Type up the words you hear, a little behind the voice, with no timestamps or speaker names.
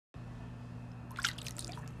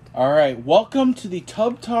All right, welcome to the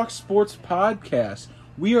Tub Talk Sports Podcast.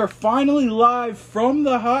 We are finally live from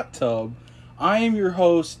the hot tub. I am your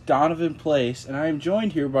host, Donovan Place, and I am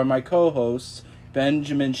joined here by my co-hosts,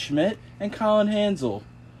 Benjamin Schmidt and Colin Hansel.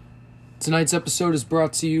 Tonight's episode is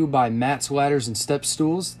brought to you by Matt's Ladders and Step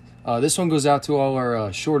Stools. This one goes out to all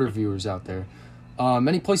our shorter viewers out there.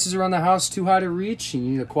 Many places around the house too high to reach. You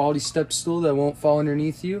need a quality step stool that won't fall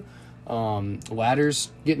underneath you.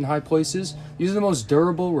 Ladders get in high places. These are the most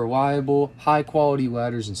durable, reliable, high-quality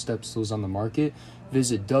ladders and step stools on the market.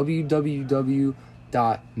 Visit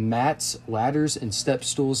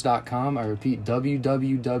www.mattsladdersandstepstools.com. I repeat,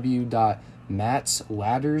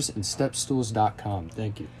 www.mattsladdersandstepstools.com.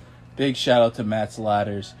 Thank you. Big shout out to Matt's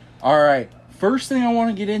Ladders. All right, first thing I want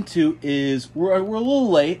to get into is we're a little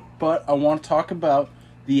late, but I want to talk about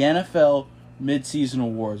the NFL midseason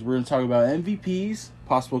awards. We're going to talk about MVPs,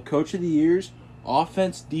 possible Coach of the Years,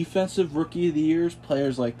 offense, defensive, Rookie of the Years,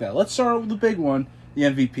 players like that. Let's start with the big one, the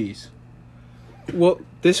MVPs. Well,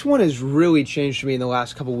 this one has really changed me in the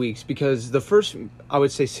last couple weeks because the first, I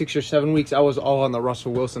would say 6 or 7 weeks, I was all on the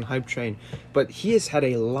Russell Wilson hype train. But he has had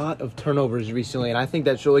a lot of turnovers recently, and I think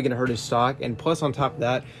that's really going to hurt his stock. And plus, on top of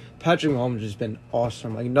that, Patrick Mahomes has been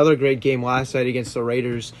awesome. Like another great game last night against the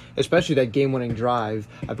Raiders, especially that game-winning drive.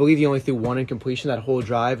 I believe he only threw one incompletion that whole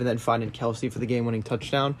drive and then finding Kelsey for the game-winning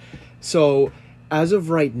touchdown. So as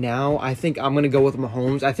of right now, I think I'm going to go with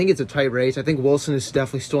Mahomes. I think it's a tight race. I think Wilson is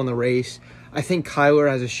definitely still in the race. I think Kyler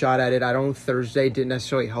has a shot at it. I don't Thursday didn't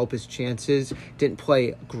necessarily help his chances. Didn't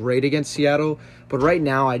play great against Seattle. But right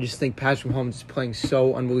now, I just think Patrick Mahomes is playing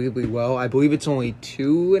so unbelievably well. I believe it's only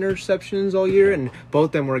 2 interceptions all year, and both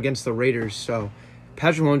of them were against the Raiders. So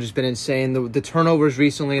Patrick Mahomes has been insane. The turnovers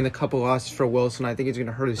recently and the couple losses for Wilson, I think it's going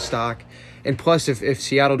to hurt his stock. And plus, if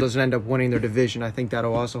Seattle doesn't end up winning their division, I think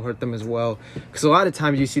that'll also hurt them as well. Because a lot of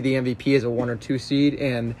times you see the MVP as a 1 or 2 seed,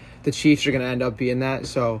 and the Chiefs are going to end up being that.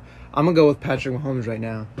 So I'm going to go with Patrick Mahomes right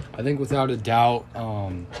now. I think without a doubt,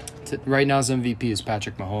 right now's MVP is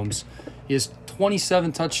Patrick Mahomes. He has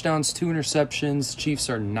 27 touchdowns, 2 interceptions. Chiefs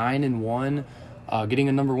are 9-1. Getting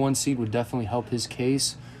a number 1 seed would definitely help his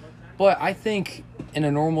case. But I think in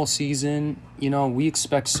a normal season, we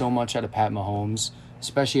expect so much out of Pat Mahomes,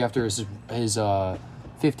 especially after his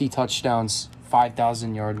 50 touchdowns,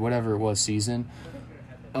 5,000 yard, whatever it was season.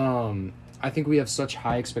 I think we have such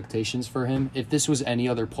high expectations for him. If this was any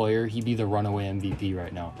other player, he'd be the runaway MVP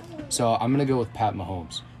right now. So I'm going to go with Pat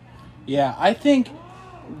Mahomes. Yeah, I think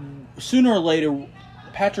sooner or later,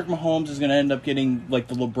 Patrick Mahomes is going to end up getting like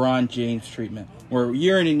the LeBron James treatment, where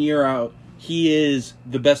year in and year out, he is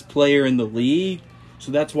the best player in the league.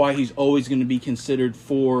 So that's why he's always going to be considered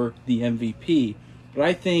for the MVP. But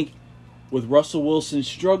I think with Russell Wilson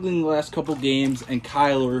struggling the last couple games and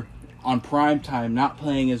Kyler on prime time not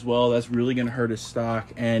playing as well, that's really going to hurt his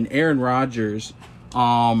stock. And Aaron Rodgers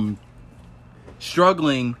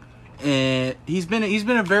struggling, and he's been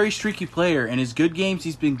a very streaky player. In his good games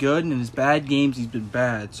he's been good, and in his bad games he's been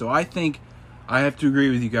bad. So I think I have to agree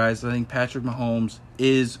with you guys. I think Patrick Mahomes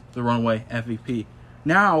is the runaway MVP.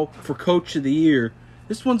 Now for Coach of the Year,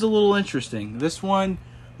 this one's a little interesting. This one,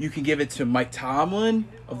 you can give it to Mike Tomlin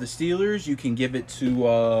of the Steelers. You can give it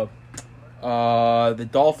to the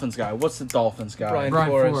Dolphins guy. What's the Dolphins guy? Brian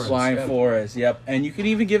Flores. Brian Flores, yep. And you can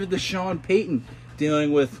even give it to Sean Payton,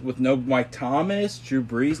 dealing with no Mike Thomas, Drew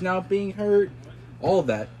Brees now being hurt, all of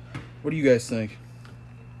that. What do you guys think?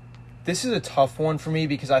 This is a tough one for me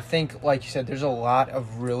because I think, like you said, there's a lot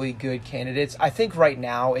of really good candidates. I think right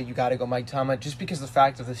now you got to go Mike Tomlin just because of the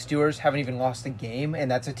fact that the Steelers haven't even lost a game, and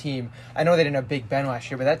that's a team. I know they didn't have Big Ben last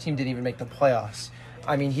year, but that team didn't even make the playoffs.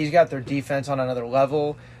 I mean, he's got their defense on another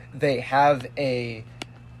level. They have they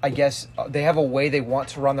have a way they want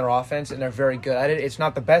to run their offense, and they're very good at it. It's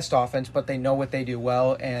not the best offense, but they know what they do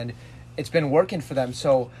well, and it's been working for them.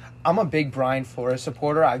 So I'm a big Brian Flores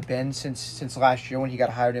supporter. I've been since last year when he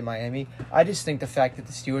got hired in Miami. I just think the fact that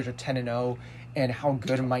the Steelers are 10-0 and how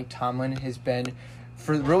good Mike Tomlin has been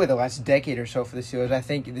for really the last decade or so for the Steelers, I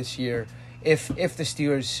think this year, if the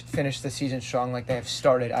Steelers finish the season strong like they have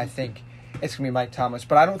started, I think it's going to be Mike Thomas.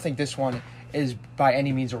 But I don't think this one is by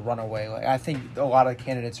any means a runaway. Like, I think a lot of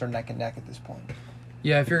candidates are neck and neck at this point.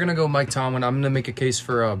 Yeah, if you're going to go Mike Tomlin, I'm going to make a case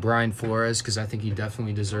for Brian Flores because I think he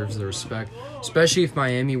definitely deserves the respect, especially if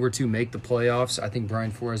Miami were to make the playoffs. I think Brian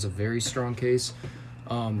Flores is a very strong case.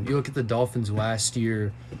 You look at the Dolphins last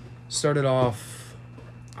year, started off,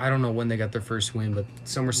 I don't know when they got their first win, but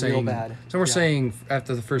some were saying saying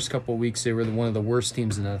after the first couple of weeks they were one of the worst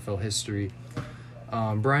teams in NFL history.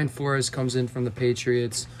 Brian Flores comes in from the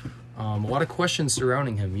Patriots. A lot of questions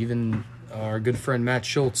surrounding him. Even our good friend Matt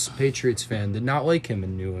Schultz, Patriots fan, did not like him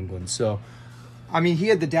in New England. So I mean, he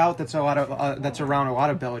had the doubt that's that's around a lot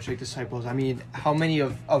of Belichick disciples. I mean, how many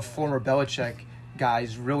of former Belichick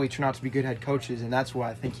guys really turn out to be good head coaches, and that's why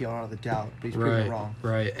I think he had all the doubt, but he's proven wrong.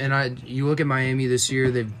 Right, and you look at Miami this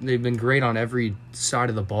year; they've been great on every side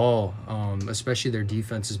of the ball. Especially their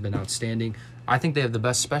defense has been outstanding. I think they have the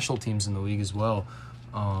best special teams in the league as well.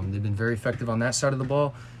 They've been very effective on that side of the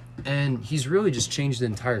ball. And he's really just changed the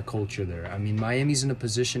entire culture there. I mean, Miami's in a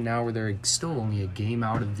position now where they're still only a game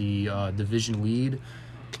out of the division lead.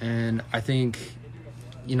 And I think,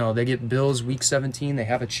 they get Bills week 17. They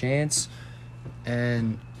have a chance.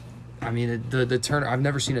 And, I mean, the turn. I've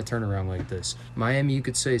never seen a turnaround like this. Miami, you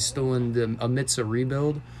could say, is still amidst a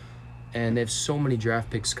rebuild. And they have so many draft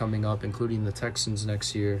picks coming up, including the Texans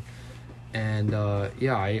next year. And,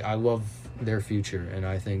 I love their future, and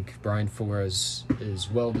I think Brian Flores is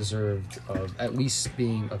well deserved of at least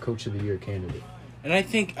being a Coach of the Year candidate. And I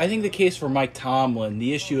think the case for Mike Tomlin,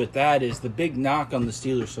 the issue with that is the big knock on the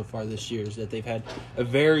Steelers so far this year is that they've had a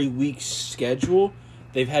very weak schedule.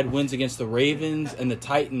 They've had wins against the Ravens and the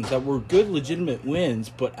Titans that were good, legitimate wins,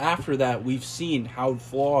 but after that, we've seen how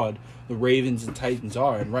flawed the Ravens and Titans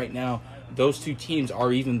are, and right now, those two teams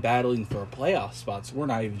are even battling for a playoff spot, so we're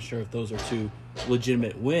not even sure if those are two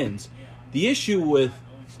legitimate wins. The issue with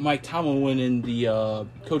Mike Tomlin winning the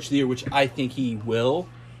Coach of the Year, which I think he will,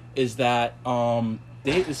 is that the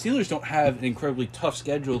Steelers don't have an incredibly tough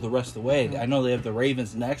schedule the rest of the way. I know they have the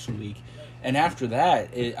Ravens next week, and after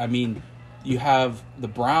that, you have the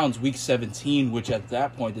Browns week 17, which at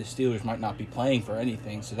that point the Steelers might not be playing for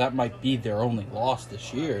anything, so that might be their only loss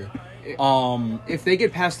this year. If they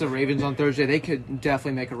get past the Ravens on Thursday, they could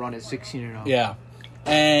definitely make a run at 16-0. Yeah,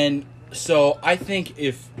 and so I think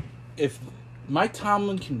if Mike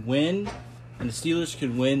Tomlin can win and the Steelers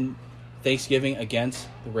can win Thanksgiving against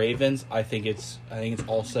the Ravens, I think it's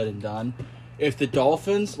all said and done. If the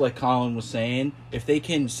Dolphins, like Colin was saying, if they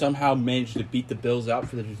can somehow manage to beat the Bills out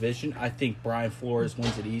for the division, I think Brian Flores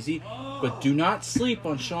wins it easy. But do not sleep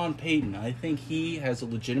on Sean Payton. I think he has a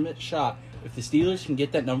legitimate shot. If the Steelers can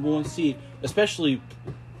get that number one seed, especially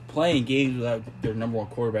playing games without their number one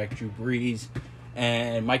quarterback, Drew Brees,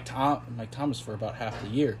 and Mike Thomas for about half the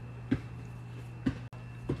year.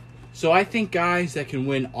 So I think guys that can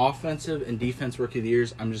win offensive and defense rookie of the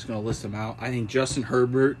years, I'm just going to list them out. I think Justin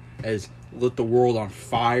Herbert has lit the world on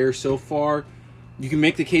fire so far. You can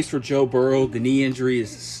make the case for Joe Burrow. The knee injury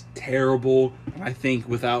is terrible. I think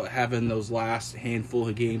without having those last handful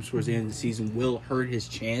of games towards the end of the season will hurt his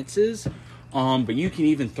chances. But you can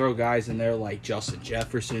even throw guys in there like Justin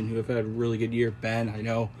Jefferson, who have had a really good year. Ben, I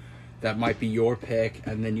know that might be your pick.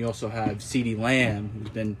 And then you also have CeeDee Lamb, who's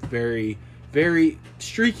been very, very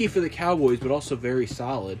streaky for the Cowboys, but also very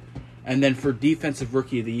solid. And then for Defensive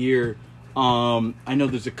Rookie of the Year, I know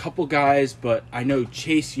there's a couple guys, but I know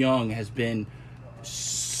Chase Young has been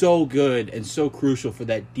so good and so crucial for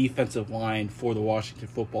that defensive line for the Washington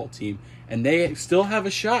football team. And they still have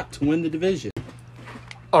a shot to win the division.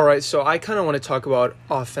 All right, so I kind of want to talk about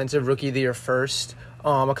Offensive Rookie of the Year first.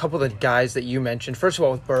 A couple of the guys that you mentioned. First of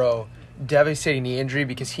all, with Burrow, devastating knee injury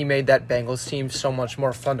because he made that Bengals team so much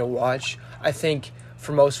more fun to watch. I think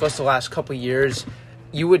for most of us the last couple of years,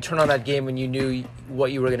 you would turn on that game when you knew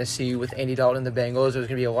what you were going to see with Andy Dalton and the Bengals. There was going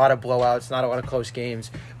to be a lot of blowouts, not a lot of close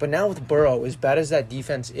games. But now with Burrow, as bad as that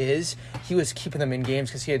defense is, he was keeping them in games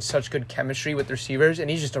because he had such good chemistry with receivers, and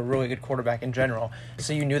he's just a really good quarterback in general.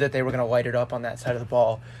 So you knew that they were going to light it up on that side of the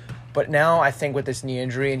ball. But now I think with this knee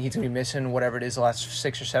injury, and he's going to be missing whatever it is the last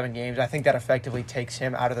 6 or 7 games, I think that effectively takes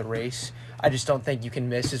him out of the race. I just don't think you can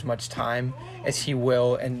miss as much time as he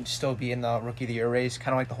will and still be in the Rookie of the Year race,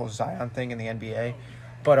 kind of like the whole Zion thing in the NBA.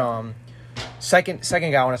 But second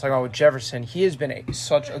guy I want to talk about with Jefferson, he has been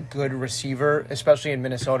such a good receiver, especially in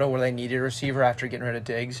Minnesota where they needed a receiver after getting rid of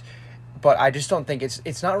Diggs. But I just don't think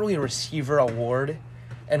it's not really a receiver award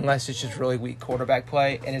unless it's just really weak quarterback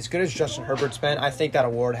play. And as good as Justin Herbert's been, I think that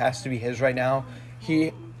award has to be his right now.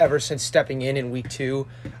 He, ever since stepping in week 2,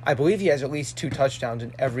 I believe he has at least 2 touchdowns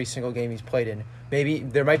in every single game he's played in. Maybe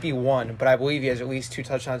there might be 1, but I believe he has at least 2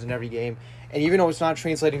 touchdowns in every game. And even though it's not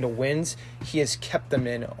translating to wins, he has kept them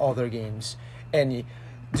in all their games. And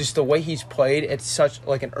just the way he's played at such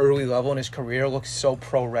like an early level in his career looks so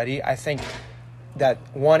pro-ready. I think that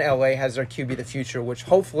LA has their QB the future, which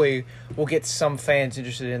hopefully will get some fans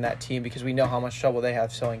interested in that team because we know how much trouble they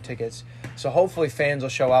have selling tickets. So hopefully fans will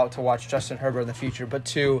show out to watch Justin Herbert in the future. But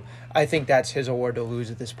 2, I think that's his award to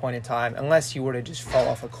lose at this point in time, unless he were to just fall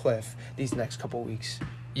off a cliff these next couple weeks.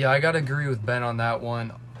 Yeah, I got to agree with Ben on that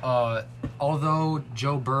one. Although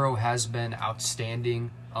Joe Burrow has been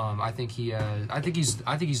outstanding, I think he's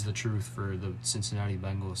the truth for the Cincinnati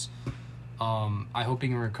Bengals. I hope he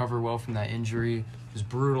can recover well from that injury. It was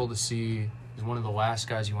brutal to see. He's one of the last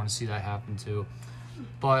guys you want to see that happen to.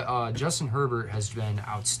 But Justin Herbert has been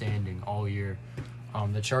outstanding all year.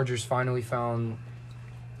 The Chargers finally found...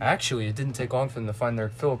 Actually, it didn't take long for them to find their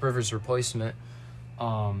Phillip Rivers replacement.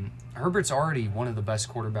 Herbert's already one of the best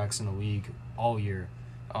quarterbacks in the league all year.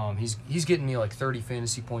 He's getting me like 30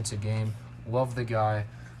 fantasy points a game. Love the guy.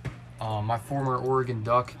 My former Oregon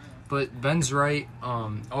Duck. But Ben's right.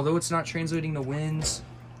 Although it's not translating to wins,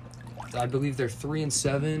 I believe they're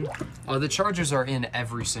 3-7. The Chargers are in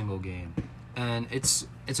every single game, and it's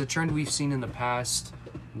a trend we've seen in the past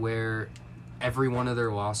where every one of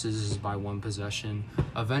their losses is by one possession.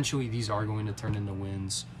 Eventually, these are going to turn into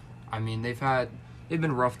wins. I mean, they've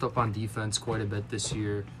been roughed up on defense quite a bit this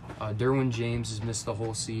year. Derwin James has missed the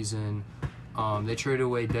whole season. They traded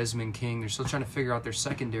away Desmond King. They're still trying to figure out their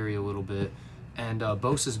secondary a little bit. And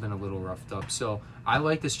Bosa's been a little roughed up. So I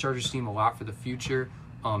like this Chargers team a lot for the future.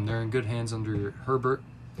 They're in good hands under Herbert.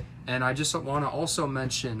 And I just want to also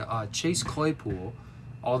mention Chase Claypool,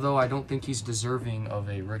 although I don't think he's deserving of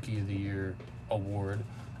a Rookie of the Year award.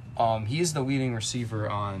 He is the leading receiver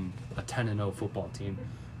on a 10-0 football team.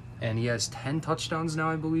 And he has 10 touchdowns now,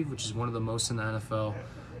 I believe, which is one of the most in the NFL.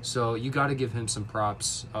 So you got to give him some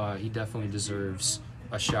props. He definitely deserves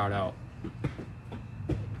a shout-out.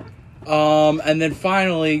 And then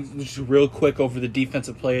finally, just real quick over the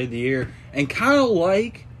Defensive Player of the Year. And kind of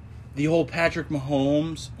like the whole Patrick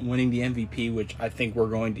Mahomes winning the MVP, which I think we're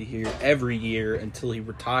going to hear every year until he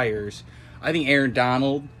retires. I think Aaron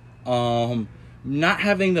Donald, not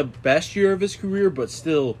having the best year of his career, but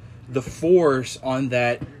still the force on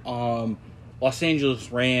that Los Angeles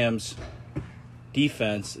Rams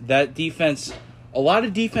defense. That defense, a lot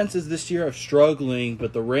of defenses this year are struggling,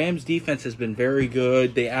 but the Rams defense has been very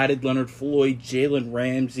good. They added Leonard Floyd, Jalen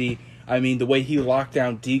Ramsey. I mean, the way he locked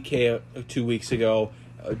down DK 2 weeks ago,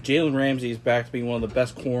 Jalen Ramsey is back to being one of the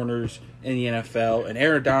best corners in the NFL, and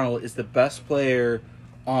Aaron Donald is the best player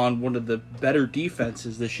on one of the better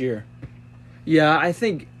defenses this year. Yeah, I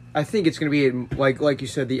think it's going to be, like you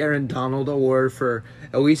said, the Aaron Donald Award for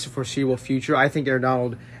at least the foreseeable future. I think Aaron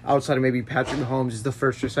Donald, outside of maybe Patrick Mahomes, is the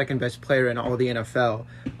first or second best player in all of the NFL.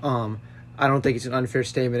 I don't think it's an unfair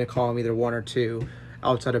statement to call him either one or two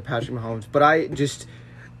outside of Patrick Mahomes. But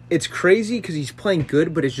it's crazy because he's playing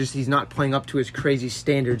good, but it's just he's not playing up to his crazy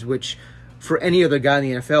standards, which for any other guy in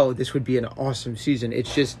the NFL, this would be an awesome season.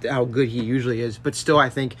 It's just how good he usually is. But still, I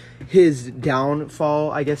think his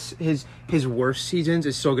downfall, I guess his worst seasons,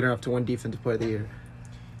 is still good enough to win Defensive Player of the Year.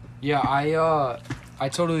 Yeah, I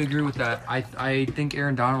totally agree with that. I think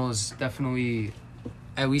Aaron Donald is definitely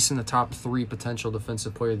at least in the top 3 potential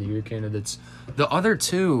Defensive Player of the Year candidates. The other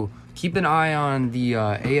two, keep an eye on the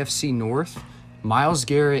AFC North. Myles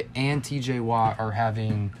Garrett and TJ Watt are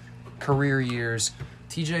having career years.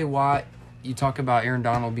 TJ Watt, you talk about Aaron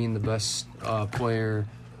Donald being the best player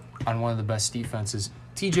on one of the best defenses.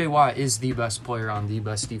 TJ Watt is the best player on the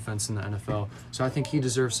best defense in the NFL. So I think he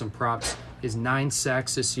deserves some props. His 9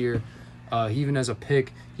 sacks this year. He even has a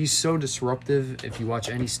pick. He's so disruptive if you watch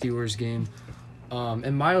any Steelers game.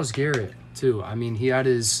 And Myles Garrett, too. I mean, he had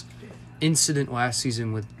his incident last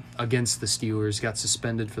season against the Steelers, got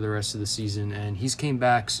suspended for the rest of the season, and he's came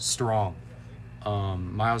back strong.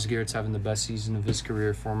 Myles Garrett's having the best season of his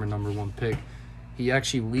career, former number 1 pick. He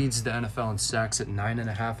actually leads the NFL in sacks at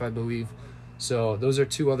 9.5, I believe. So those are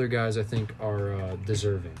 2 other guys I think are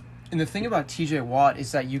deserving. And the thing about TJ Watt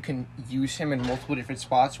is that you can use him in multiple different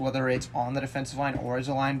spots, whether it's on the defensive line or as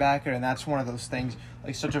a linebacker, and that's one of those things,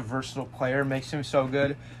 like such a versatile player makes him so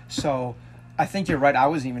good. So I think you're right. I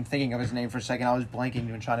wasn't even thinking of his name for a second. I was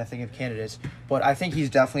blanking and trying to think of candidates. But I think he's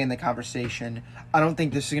definitely in the conversation. I don't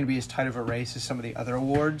think this is going to be as tight of a race as some of the other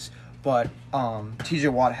awards, but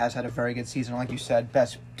TJ Watt has had a very good season. Like you said,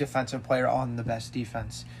 best defensive player on the best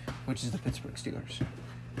defense, which is the Pittsburgh Steelers.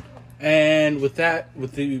 And with that,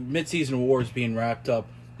 with the midseason awards being wrapped up,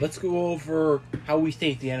 let's go over how we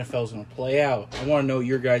think the NFL is going to play out. I want to know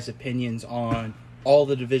your guys' opinions on all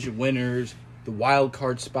the division winners, the wild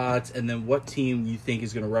card spots, and then what team you think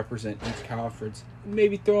is going to represent each conference.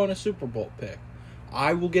 Maybe throw in a Super Bowl pick.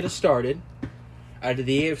 I will get us started. Out of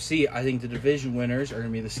the AFC, I think the division winners are going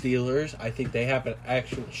to be the Steelers. I think they have an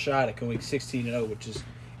actual shot at going 16-0, which is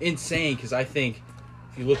insane because I think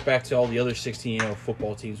if you look back to all the other 16-0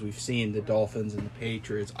 football teams we've seen, the Dolphins and the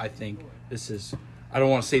Patriots, I think this is, I don't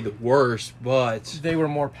want to say the worst, but they were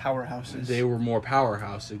more powerhouses. They were more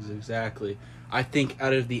powerhouses, exactly. I think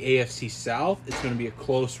out of the AFC South, it's going to be a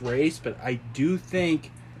close race, but I do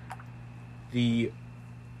think it's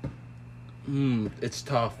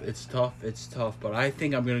tough, but I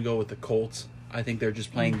think I'm going to go with the Colts. I think they're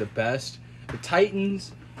just playing the best. The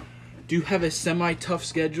Titans do have a semi-tough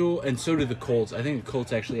schedule, and so do the Colts. I think the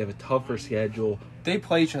Colts actually have a tougher schedule. They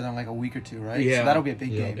play each other in like a week or two, right? Yeah. So that'll be a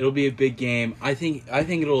big game. It'll be a big game. I think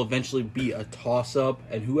it'll eventually be a toss-up,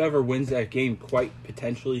 and whoever wins that game quite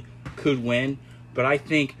potentially could win. But I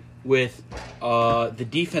think with the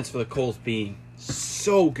defense for the Colts being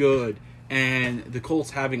so good and the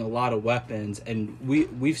Colts having a lot of weapons, and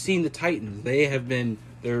we've seen the Titans.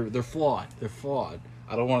 They're flawed. They're flawed.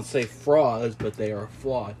 I don't want to say frauds, but they are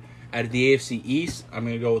flawed. Out of the AFC East, I'm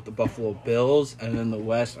going to go with the Buffalo Bills, and then the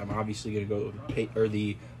West, I'm obviously going to go with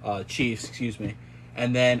the Chiefs,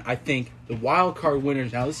 And then I think the wild card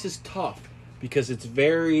winners. Now this is tough because it's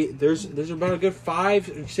there's about a good 5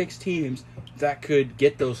 or 6 teams that could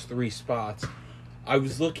get those 3 spots. I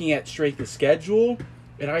was looking at strength of schedule,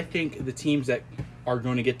 and I think the teams that are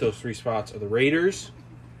going to get those 3 spots are the Raiders.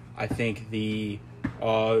 I think the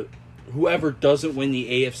whoever doesn't win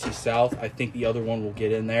the AFC South, I think the other one will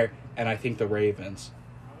get in there, and I think the Ravens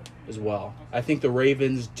as well. I think the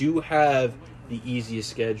Ravens do have the easiest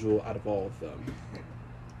schedule out of all of them.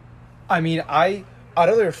 I mean, out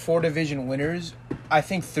of their 4 division winners, I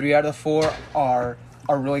think 3 out of the 4 are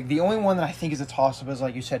really the only one that I think is a toss-up is,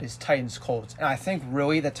 like you said, is Titans-Colts. And I think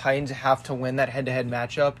really the Titans have to win that head-to-head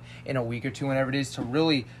matchup in a week or two, whenever it is, to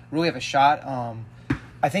really have a shot.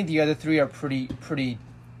 I think the other 3 are pretty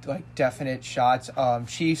like definite shots.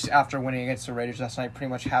 Chiefs, after winning against the Raiders last night, pretty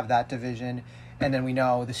much have that division. And then we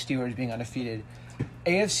know the Steelers being undefeated.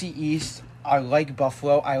 AFC East, I like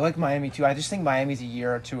Buffalo. I like Miami too. I just think Miami's a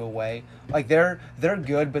year or 2 away. Like they're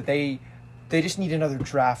good, but they just need another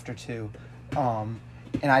draft or 2.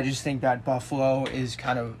 And I just think that Buffalo is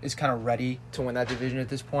kind of ready to win that division at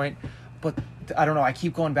this point. But I don't know. I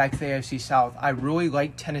keep going back to the AFC South. I really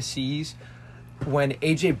like Tennessee's. When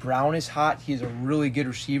A.J. Brown is hot, he's a really good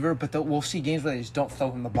receiver, but we'll see games where they just don't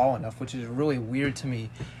throw him the ball enough, which is really weird to me.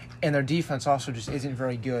 And their defense also just isn't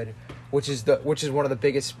very good, which is one of the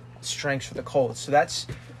biggest strengths for the Colts. So that's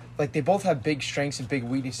like they both have big strengths and big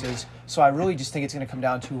weaknesses. So I really just think it's going to come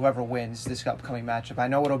down to whoever wins this upcoming matchup. I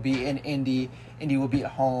know it'll be in Indy. Indy will be at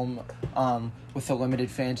home with the limited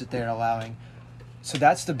fans that they're allowing. So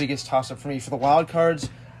that's the biggest toss-up for me. For the wild cards,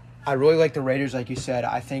 I really like the Raiders, like you said.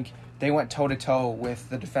 I think they went toe-to-toe with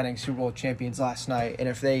the defending Super Bowl champions last night, and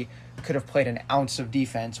if they could have played an ounce of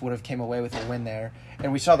defense, would have came away with a win there.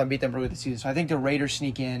 And we saw them beat them early this season. So I think the Raiders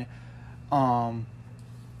sneak in.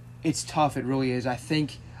 It's tough. It really is.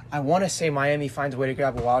 I want to say Miami finds a way to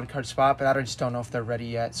grab a wild card spot, but I just don't know if they're ready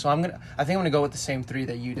yet. So I think I'm going to go with the same 3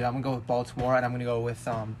 that you did. I'm going to go with Baltimore, and I'm going to go with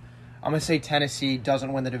I'm going to say Tennessee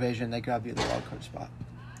doesn't win the division. They grab the other wild card spot.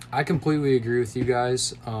 I completely agree with you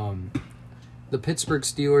guys. The Pittsburgh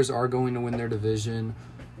Steelers are going to win their division.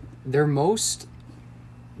 Their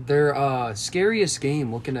scariest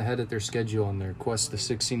game, looking ahead at their schedule on their quest to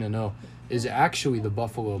 16-0, is actually the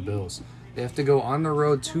Buffalo Bills. They have to go on the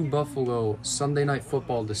road to Buffalo Sunday Night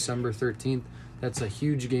Football, December 13th. That's a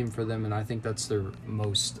huge game for them, and I think that's their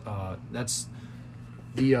that's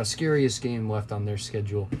the scariest game left on their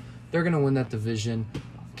schedule. They're going to win that division.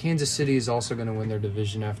 Kansas City is also going to win their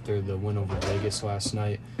division after the win over Vegas last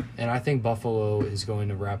night. And I think Buffalo is going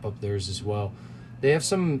to wrap up theirs as well. They have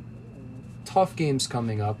some tough games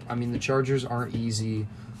coming up. I mean, the Chargers aren't easy.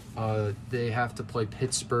 They have to play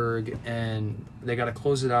Pittsburgh, and they got to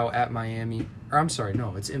close it out at Miami. Or I'm sorry,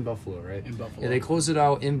 no, it's in Buffalo, right? In Buffalo. Yeah, they close it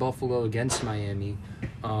out in Buffalo against Miami.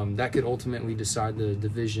 That could ultimately decide the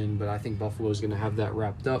division, but I think Buffalo is going to have that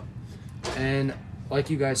wrapped up. And like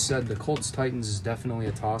you guys said, the Colts-Titans is definitely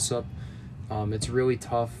a toss-up. It's really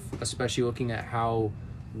tough, especially looking at how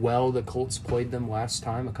well the Colts played them last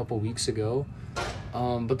time a couple weeks ago.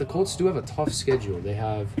 But the Colts do have a tough schedule. They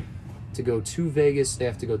have to go to Vegas. They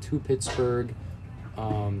have to go to Pittsburgh.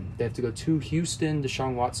 They have to go to Houston.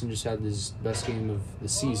 Deshaun Watson just had his best game of the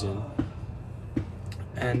season.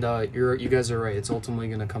 And you guys are right. It's ultimately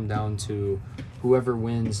going to come down to whoever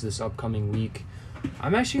wins this upcoming week.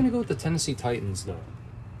 I'm actually going to go with the Tennessee Titans, though.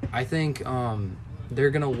 I think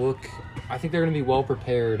they're going to be well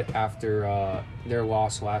prepared after their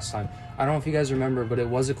loss last time. I don't know if you guys remember, but it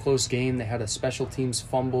was a close game. They had a special teams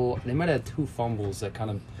fumble. They might have had 2 fumbles that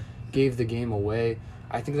kind of gave the game away.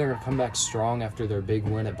 I think they're going to come back strong after their big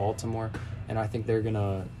win at Baltimore, and I think they're going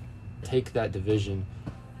to take that division.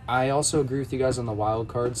 I also agree with you guys on the wild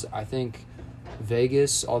cards. I think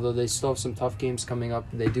Vegas, although they still have some tough games coming up,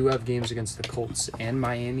 they do have games against the Colts and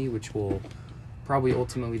Miami, which will probably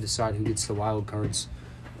ultimately decide who gets the wild cards.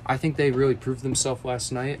 I think they really proved themselves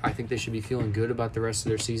last night. I think they should be feeling good about the rest of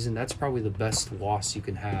their season. That's probably the best loss you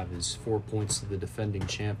can have is 4 points to the defending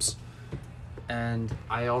champs. And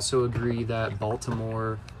I also agree that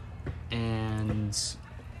Baltimore and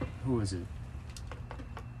who is it?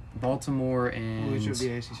 Baltimore and Loser of the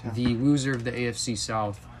AFC South. the loser of the AFC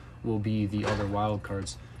South will be the other wild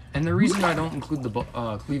cards. And the reason I don't include the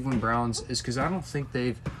Cleveland Browns is because I don't think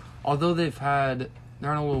although they're on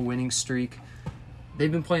a little winning streak,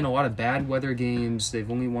 they've been playing a lot of bad weather games.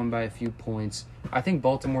 They've only won by a few points. I think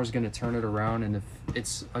Baltimore's going to turn it around, and if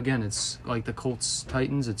it's like the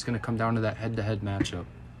Colts-Titans, it's going to come down to that head-to-head matchup.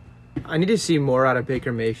 I need to see more out of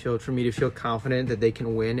Baker Mayfield for me to feel confident that they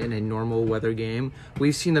can win in a normal weather game.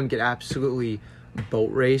 We've seen them get absolutely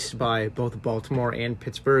boat raced by both Baltimore and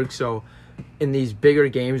Pittsburgh, so in these bigger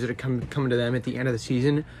games that are coming to them at the end of the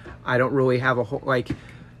season, I don't really have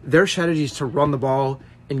their strategy is to run the ball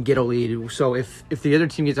and get a lead. So if the other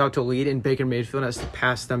team gets out to lead and Baker Mayfield has to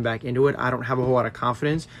pass them back into it, I don't have a whole lot of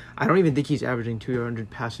confidence. I don't even think he's averaging 200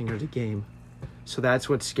 passing yards a game. So that's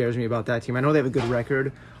what scares me about that team. I know they have a good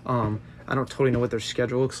record. I don't totally know what their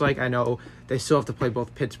schedule looks like. I know they still have to play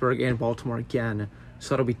both Pittsburgh and Baltimore again, so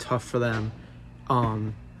that'll be tough for them.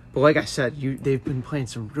 But like I said, they've been playing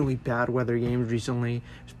some really bad weather games recently. It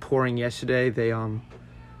was pouring yesterday. They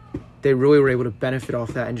really were able to benefit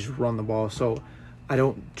off that and just run the ball. So I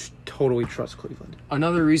don't totally trust Cleveland.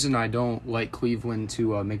 Another reason I don't like Cleveland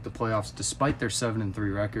to make the playoffs, despite their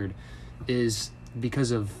 7-3 record, is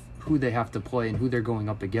because of who they have to play and who they're going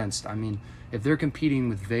up against. I mean, if they're competing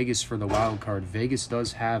with Vegas for the wild card, Vegas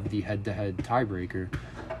does have the head-to-head tiebreaker.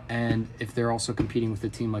 And if they're also competing with a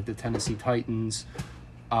team like the Tennessee Titans,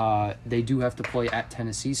 they do have to play at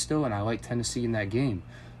Tennessee still, and I like Tennessee in that game.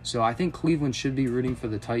 So I think Cleveland should be rooting for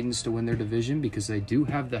the Titans to win their division because they do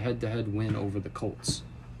have the head-to-head win over the Colts.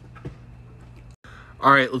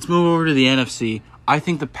 All right, let's move over to the NFC. I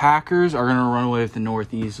think the Packers are going to run away with the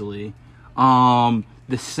North easily.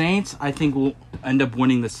 The Saints, I think, will end up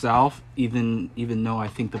winning the South, even though I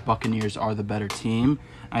think the Buccaneers are the better team.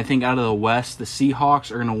 I think out of the West, the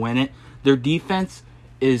Seahawks are going to win it. Their defense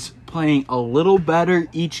is playing a little better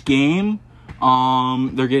each game.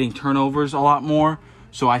 They're getting turnovers a lot more,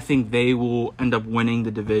 so I think they will end up winning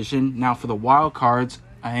the division. Now for the wild cards,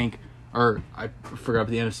 I forgot about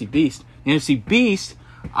the NFC Beast. The NFC Beast,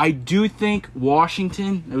 I do think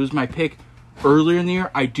Washington, it was my pick earlier in the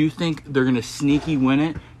year, I do think they're going to sneaky win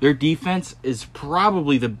it. Their defense is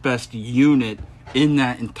probably the best unit in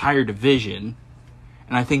that entire division.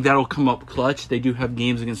 And I think that'll come up clutch. They do have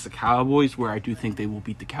games against the Cowboys where I do think they will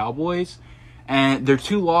beat the Cowboys. And their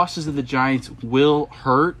 2 losses to the Giants will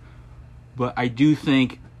hurt. But I do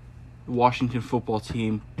think the Washington football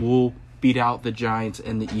team will beat out the Giants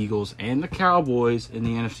and the Eagles and the Cowboys in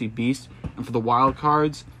the NFC Beast. And for the wild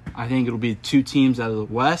cards, I think it'll be 2 teams out of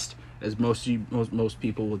the West, as most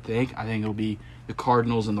people would think. I think it'll be the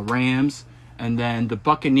Cardinals and the Rams. And then the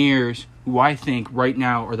Buccaneers, who I think right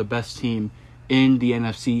now are the best team in the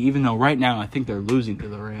NFC, even though right now I think they're losing to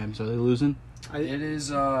the Rams. Are they losing? It is,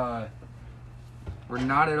 we're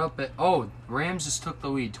knotted up at, Rams just took the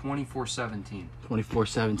lead, 24-17.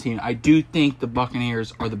 24-17. I do think the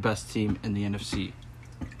Buccaneers are the best team in the NFC.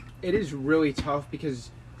 It is really tough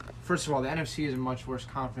because, first of all, the NFC is in much worse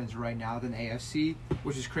conference right now than the AFC,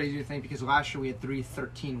 which is crazy to think because last year we had 3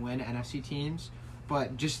 13-win NFC teams.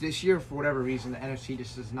 But just this year, for whatever reason, the NFC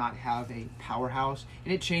just does not have a powerhouse.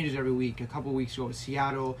 And it changes every week. A couple of weeks ago it was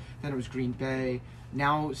Seattle, then it was Green Bay.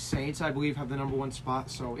 Now Saints, I believe, have the number 1 spot.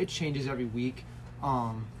 So it changes every week.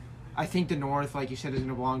 I think the North, like you said, is going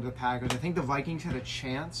to belong to the Packers. I think the Vikings had a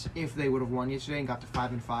chance if they would have won yesterday and got to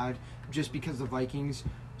 5-5, just because the Vikings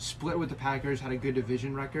split with the Packers, had a good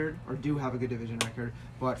division record, or do have a good division record,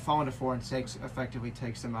 but falling to 4-6 effectively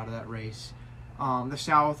takes them out of that race. The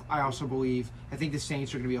South, I also believe, I think the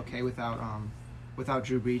Saints are going to be okay without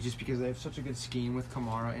Drew Brees, just because they have such a good scheme with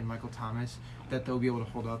Kamara and Michael Thomas that they'll be able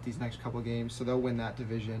to hold up these next couple of games, so they'll win that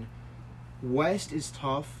division. West is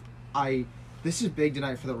tough. This is big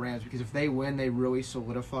tonight for the Rams because if they win, they really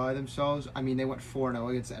solidify themselves. I mean, they went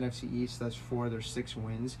 4-0 against the NFC East. That's 4 of their 6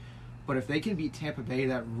 wins. But if they can beat Tampa Bay,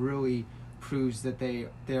 that really proves that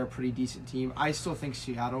they're a pretty decent team. I still think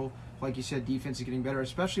Seattle, like you said, defense is getting better,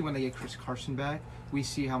 especially when they get Chris Carson back. We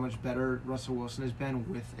see how much better Russell Wilson has been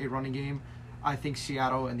with a running game. I think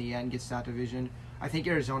Seattle, in the end, gets that division. I think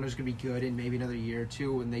Arizona's going to be good in maybe another year or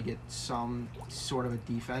two when they get some sort of a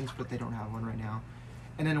defense, but they don't have one right now.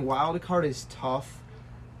 And then wild card is tough.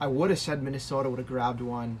 I would have said Minnesota would have grabbed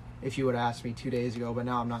one if you would have asked me 2 days ago, but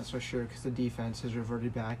now I'm not so sure because the defense has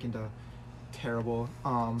reverted back into terrible.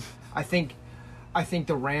 I think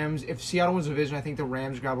the Rams, if Seattle wins the division, I think the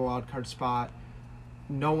Rams grab a wild card spot.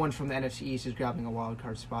 No one from the NFC East is grabbing a wild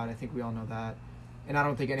card spot. I think we all know that. And I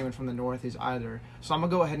don't think anyone from the North is either. So I'm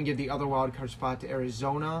going to go ahead and give the other wild card spot to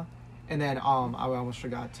Arizona And then I almost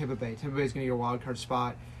forgot Tampa Bay. Tampa Bay is going to get a wild card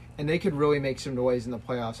spot, and they could really make some noise in the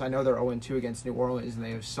playoffs. I know they're 0-2 against New Orleans, and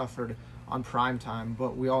they have suffered on prime time,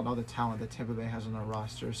 but we all know the talent that Tampa Bay has on their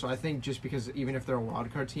roster. So I think just because even if they're a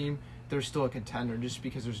wild card team, they're still a contender just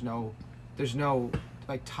because there's no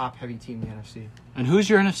like top heavy team in the NFC. And who's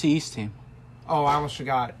your NFC East team? Oh, I almost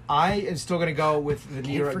forgot. I am still going to go with the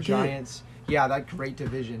New York Giants. Yeah, that great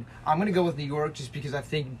division. I'm going to go with New York just because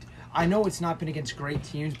I know it's not been against great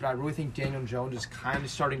teams, but I really think Daniel Jones is kind of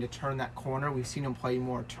starting to turn that corner. We've seen him play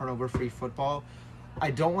more turnover-free football.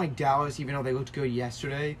 I don't like Dallas, even though they looked good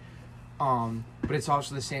yesterday. But it's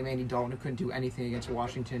also the same Andy Dalton who couldn't do anything against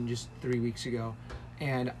Washington just 3 weeks ago.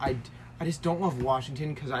 And I just don't love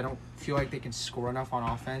Washington because I don't feel like they can score enough on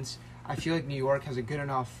offense. I feel like New York has a good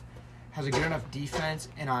enough defense,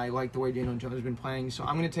 and I like the way Daniel Jones has been playing. So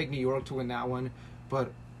I'm going to take New York to win that one,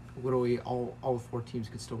 but literally all four teams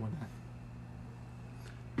could still win that.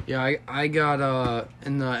 Yeah, I got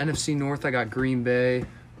in the NFC North, I got Green Bay.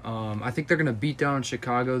 I think they're going to beat down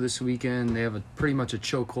Chicago this weekend. They have pretty much a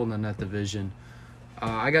chokehold in that division.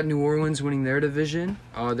 I got New Orleans winning their division.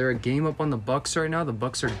 They're a game up on the Bucks right now. The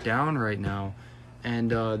Bucks are down right now,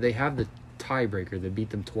 and they have the tiebreaker. They beat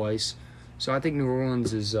them twice. So I think New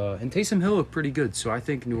Orleans is and Taysom Hill looked pretty good. So I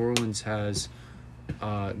think New Orleans has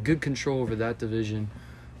good control over that division.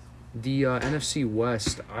 The NFC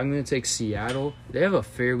West, I'm going to take Seattle. They have a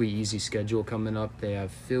fairly easy schedule coming up. They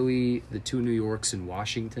have Philly, the two New Yorks, and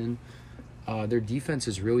Washington. Their defense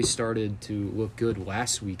has really started to look good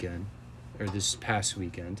last weekend, or this past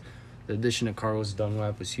weekend. The addition of Carlos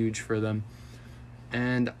Dunlap was huge for them.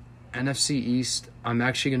 And NFC East, I'm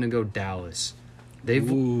actually going to go Dallas.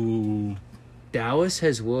 Dallas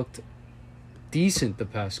has looked decent the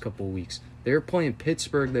past couple of weeks. They were playing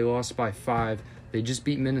Pittsburgh. They lost by 5. They just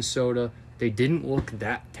beat Minnesota. They didn't look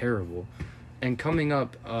that terrible. And coming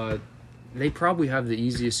up, they probably have the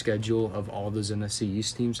easiest schedule of all those NFC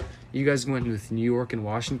East teams. You guys went with New York and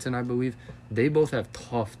Washington, I believe. They both have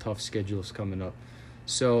tough schedules coming up.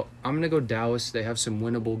 So I'm going to go Dallas. They have some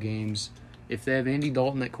winnable games. If they have Andy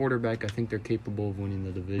Dalton at quarterback, I think they're capable of winning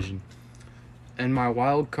the division. And my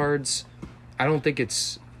wild cards, I don't think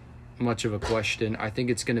it's much of a question. I think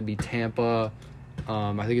it's going to be Tampa.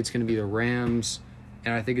 I think it's going to be the Rams,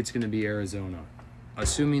 and I think it's going to be Arizona.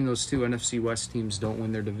 Assuming those two NFC West teams don't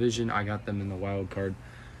win their division, I got them in the wild card.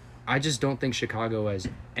 I just don't think Chicago has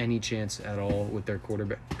any chance at all with their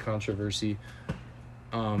quarterback controversy.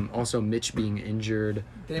 Also, Mitch being injured.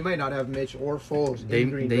 They might not have Mitch or Foles.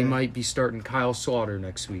 They might be starting Kyle Slaughter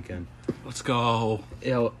next weekend. Let's go.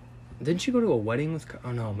 Didn't you go to a wedding with?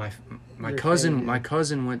 Oh no, my cousin. My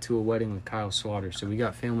cousin went to a wedding with Kyle Slaughter, so we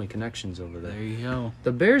got family connections over there. There you go.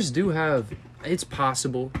 The Bears do have. It's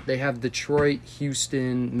possible they have Detroit,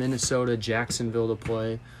 Houston, Minnesota, Jacksonville to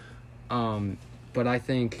play, but I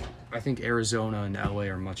think Arizona and LA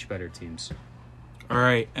are much better teams. All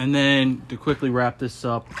right, and then to quickly wrap this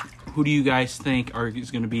up, who do you guys think is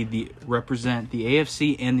going to be represent the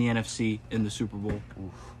AFC and the NFC in the Super Bowl?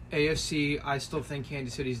 AFC, I still think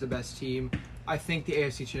Kansas City is the best team. I think the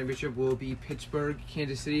AFC Championship will be Pittsburgh,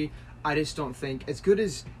 Kansas City. I just don't think as good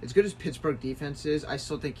as Pittsburgh defense is, I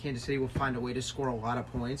still think Kansas City will find a way to score a lot of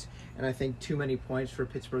points, and I think too many points for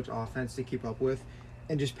Pittsburgh's offense to keep up with.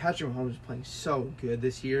 And just Patrick Mahomes is playing so good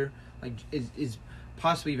this year, like is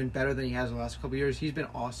possibly even better than he has the last couple of years. He's been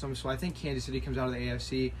awesome. So I think Kansas City comes out of the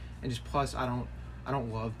AFC, and just plus I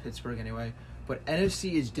don't love Pittsburgh anyway. But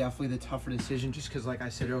NFC is definitely the tougher decision just because, like I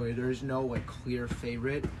said earlier, there is no clear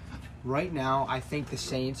favorite. Right now, I think the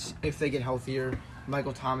Saints, if they get healthier,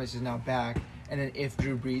 Michael Thomas is now back, and then if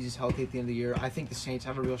Drew Brees is healthy at the end of the year, I think the Saints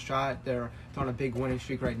have a real shot. They're on a big winning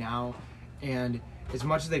streak right now, and as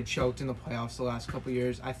much as they've choked in the playoffs the last couple of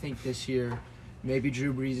years, I think this year, maybe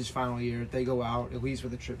Drew Brees' final year, they go out at least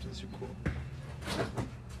with a trip to the Super Bowl.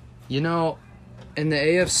 You know, in the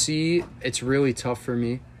AFC, it's really tough for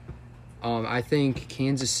me. I think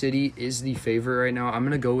Kansas City is the favorite right now. I'm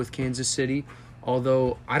going to go with Kansas City,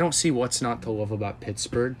 although I don't see what's not to love about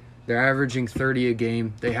Pittsburgh. They're averaging 30 a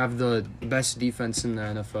game. They have the best defense in the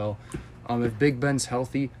NFL. If Big Ben's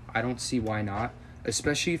healthy, I don't see why not,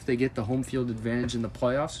 especially if they get the home field advantage in the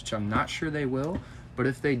playoffs, which I'm not sure they will. But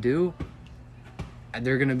if they do,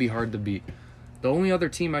 they're going to be hard to beat. The only other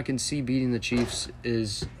team I can see beating the Chiefs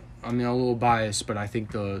is, I'm a little biased, but I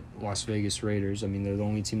think the Las Vegas Raiders. I mean, they're the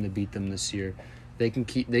only team to beat them this year.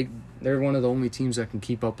 They're one of the only teams that can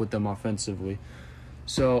keep up with them offensively.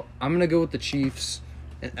 So I'm going to go with the Chiefs.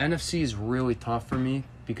 And NFC is really tough for me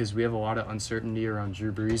because we have a lot of uncertainty around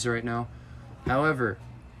Drew Brees right now. However,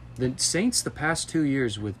 the Saints the past 2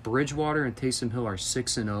 years with Bridgewater and Taysom Hill are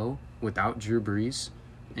 6-0 without Drew Brees.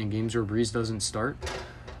 in games where Breeze doesn't start.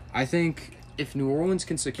 I think if New Orleans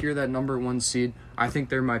can secure that number 1 seed, I think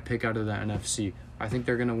they're my pick out of the NFC. I think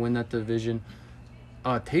they're going to win that division.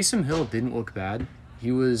 Taysom Hill didn't look bad.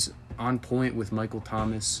 He was on point with Michael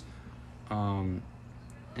Thomas.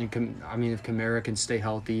 If Kamara can stay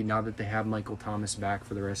healthy now that they have Michael Thomas back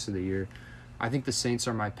for the rest of the year, I think the Saints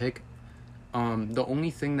are my pick. The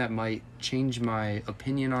only thing that might change my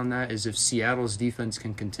opinion on that is if Seattle's defense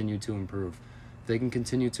can continue to improve. If they can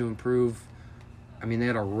continue to improve, they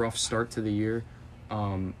had a rough start to the year.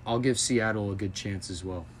 I'll give Seattle a good chance as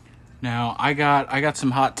well. Now, I got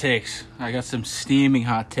some hot takes. I got some steaming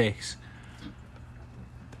hot takes.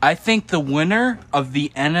 I think the winner of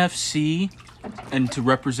the NFC and to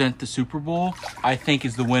represent the Super Bowl, I think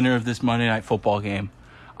is the winner of this Monday Night Football game.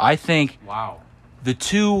 I think the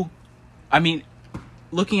two,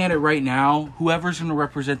 looking at it right now, whoever's going to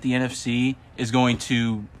represent the NFC is going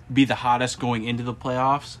to be the hottest going into the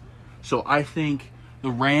playoffs. So I think the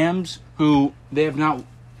Rams, who they have not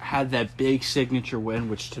had that big signature win,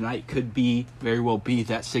 which tonight could very well be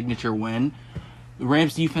that signature win. The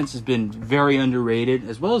Rams defense has been very underrated,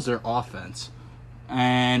 as well as their offense.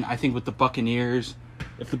 And I think with the Buccaneers,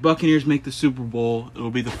 if the Buccaneers make the Super Bowl,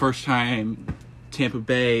 it'll be the first time it'll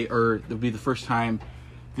be the first time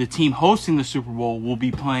the team hosting the Super Bowl will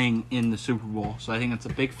be playing in the Super Bowl. So I think that's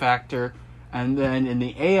a big factor. And then in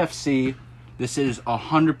the AFC, this is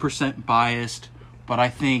 100% biased, but I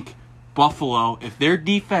think Buffalo, if their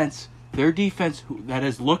defense that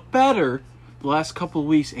has looked better the last couple of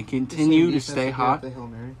weeks and continue to stay hot.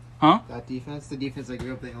 Huh? That defense, the defense that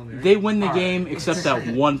grew up the Hail Mary. They win the game except that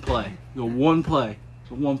one play. The one play.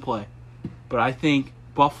 But I think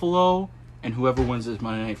Buffalo and whoever wins this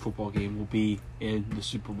Monday Night Football game will be in the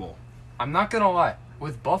Super Bowl. I'm not going to lie.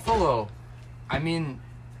 With Buffalo,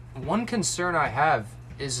 one concern I have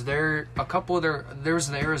is there's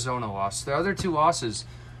the Arizona loss. The other 2 losses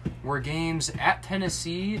were games at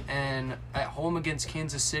Tennessee and at home against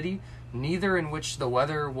Kansas City, neither in which the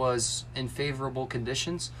weather was in favorable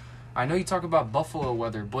conditions. I know you talk about Buffalo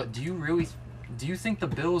weather, but do you think the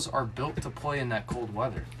Bills are built to play in that cold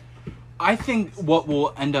weather? I think what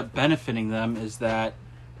will end up benefiting them is that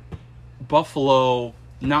Buffalo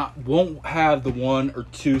won't have the 1 or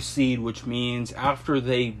 2 seed, which means after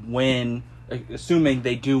they win, assuming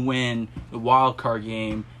they do win the wild card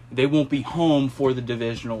game, they won't be home for the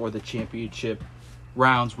divisional or the championship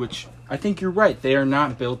rounds, which I think you're right. They are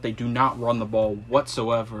not built. They do not run the ball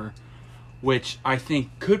whatsoever, which I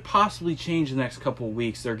think could possibly change the next couple of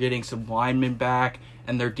weeks. They're getting some linemen back,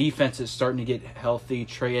 and their defense is starting to get healthy.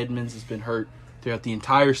 Trey Edmonds has been hurt throughout the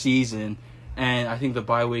entire season, and I think the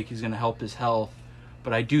bye week is going to help his health.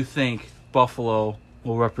 But I do think Buffalo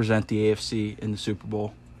will represent the AFC in the Super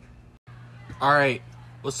Bowl. All right,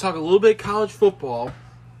 let's talk a little bit college football.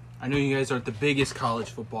 I know you guys aren't the biggest college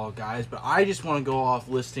football guys, but I just want to go off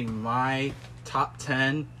listing my top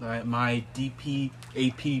 10, my DP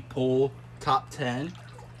AP poll top 10.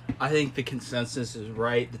 I think the consensus is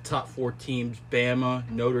right. The top 4 teams, Bama,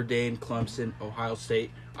 Notre Dame, Clemson, Ohio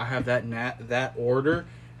State. I have that in that order.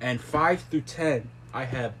 And 5 through 10, I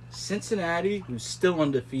have Cincinnati, who's still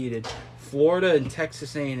undefeated, Florida and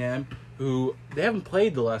Texas A&M, who they haven't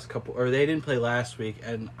played the last couple, or they didn't play last week,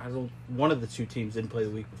 and one of the 2 teams didn't play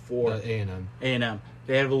the week before. A&M. A&M.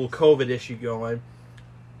 They have a little COVID issue going.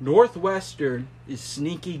 Northwestern is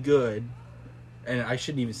sneaky good, and I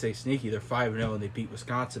shouldn't even say sneaky. They're 5-0 and they beat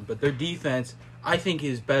Wisconsin, but their defense, I think,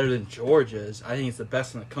 is better than Georgia's. I think it's the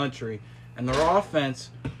best in the country, and their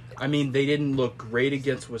offense, they didn't look great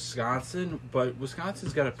against Wisconsin, but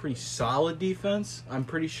Wisconsin's got a pretty solid defense, I'm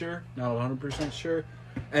pretty sure. Not 100% sure.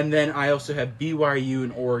 And then I also have BYU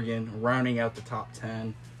and Oregon rounding out the top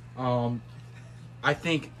 10. I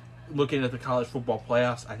think, looking at the college football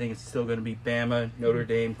playoffs, I think it's still going to be Bama, Notre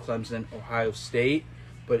Dame, Clemson, Ohio State.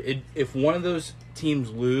 But if one of those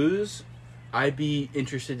teams lose, I'd be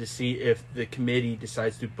interested to see if the committee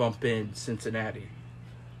decides to bump in Cincinnati.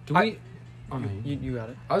 You got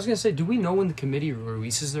it. I was going to say, do we know when the committee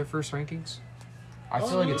releases their first rankings? I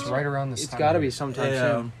feel like it's right around this time. It's got to be sometime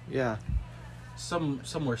soon. Yeah.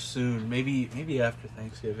 Somewhere soon, maybe after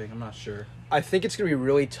Thanksgiving. I'm not sure. I think it's going to be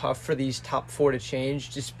really tough for these top 4 to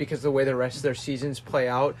change just because of the way the rest of their seasons play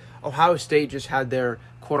out. Ohio State just had their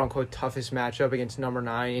quote-unquote toughest matchup against number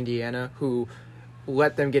 9, Indiana, who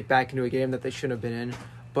let them get back into a game that they shouldn't have been in.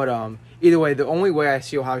 But either way, the only way I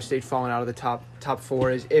see Ohio State falling out of the top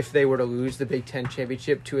 4 is if they were to lose the Big Ten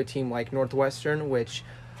championship to a team like Northwestern, which,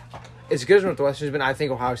 as good as Northwestern's been, I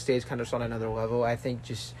think Ohio State's kind of just on another level. I think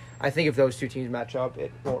if those 2 teams match up,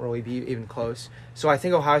 it won't really be even close. So I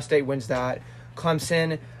think Ohio State wins that.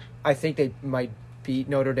 Clemson, I think they might beat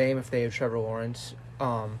Notre Dame if they have Trevor Lawrence.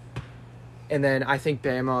 And then I think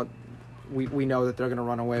Bama, we know that they're going to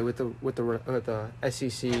run away with the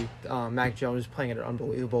SEC. Mac Jones is playing at an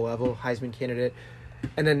unbelievable level, Heisman candidate.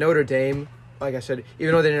 And then Notre Dame, like I said,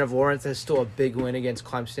 even though they didn't have Lawrence, that's still a big win against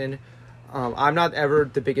Clemson. I'm not ever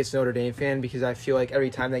the biggest Notre Dame fan because I feel like every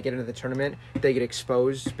time they get into the tournament, they get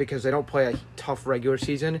exposed because they don't play a tough regular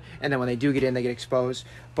season. And then when they do get in, they get exposed.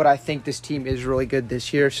 But I think this team is really good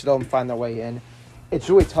this year, so they'll find their way in. It's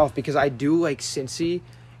really tough because I do like Cincy.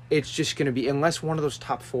 It's just going to be, unless one of those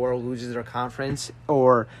top four loses their conference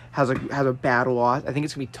or has a bad loss, I think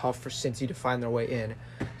it's going to be tough for Cincy to find their way in.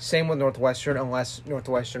 Same with Northwestern, unless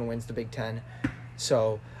Northwestern wins the Big Ten.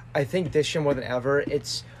 So I think this year more than ever,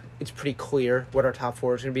 it's pretty clear what our top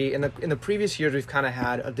four is going to be. In the previous years, we've kind of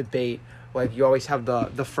had a debate. Like, you always have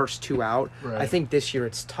the first two out. Right. I think this year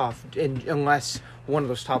it's tough, unless one of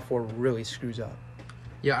those top four really screws up.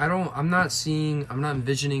 Yeah, I'm not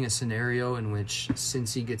envisioning a scenario in which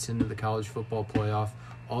Cincy gets into the college football playoff,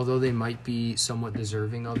 although they might be somewhat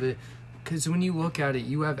deserving of it. Because when you look at it,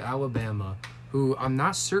 you have Alabama, who I'm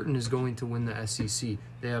not certain is going to win the SEC.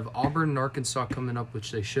 They have Auburn and Arkansas coming up,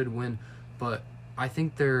 which they should win, but I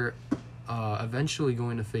think they're eventually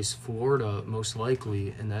going to face Florida, most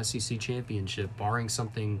likely, in the SEC championship, barring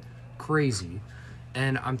something crazy.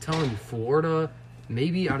 And I'm telling you, Florida,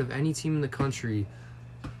 maybe out of any team in the country,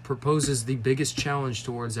 proposes the biggest challenge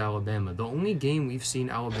towards Alabama. The only game we've seen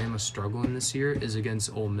Alabama struggle in this year is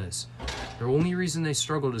against Ole Miss. The only reason they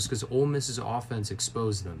struggled is because Ole Miss's offense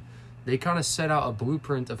exposed them. They kind of set out a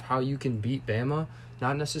blueprint of how you can beat Bama,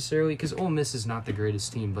 not necessarily because Ole Miss is not the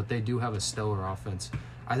greatest team, but they do have a stellar offense.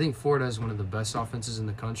 I think Florida is one of the best offenses in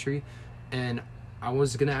the country, and I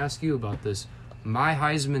was going to ask you about this. My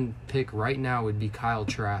Heisman pick right now would be Kyle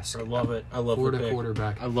Trask. I love it. I love Florida the pick.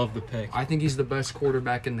 quarterback. I love the pick. I think he's the best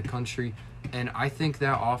quarterback in the country, and I think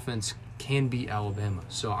that offense can beat Alabama.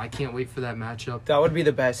 So I can't wait for that matchup. That would be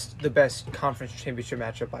the best conference championship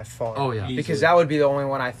matchup by far. Oh, yeah. Because that would be the only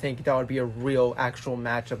one I think that would be a real actual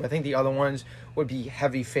matchup. I think the other ones would be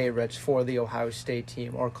heavy favorites for the Ohio State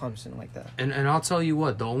team or Clemson like that. And I'll tell you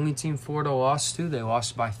what, the only team Florida lost to, they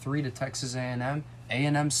lost by 3 to Texas A&M.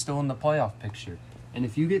 A&M's still in the playoff picture. And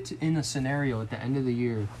if you get in a scenario at the end of the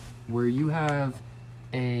year where you have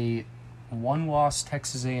a one-loss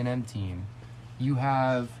Texas A&M team, you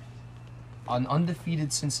have an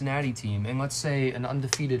undefeated Cincinnati team, and let's say an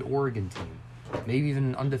undefeated Oregon team, maybe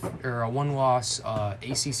even a one-loss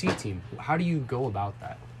ACC team, how do you go about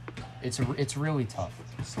that? It's really tough.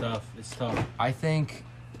 It's tough. I think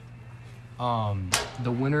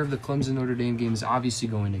the winner of the Clemson-Notre Dame game is obviously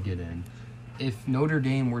going to get in. If Notre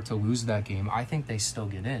Dame were to lose that game, I think they still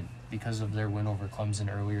get in because of their win over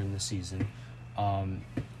Clemson earlier in the season. And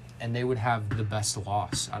they would have the best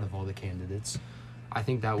loss out of all the candidates. I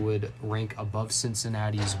think that would rank above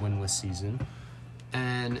Cincinnati's winless season.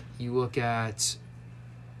 And you look at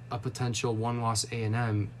a potential one-loss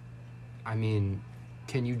A&M, I mean,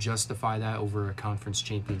 can you justify that over a conference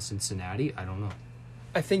champion Cincinnati? I don't know.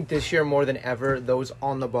 I think this year more than ever, those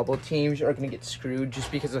on the bubble teams are going to get screwed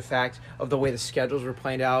just because of the fact of the way the schedules were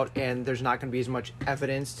planned out, and there's not going to be as much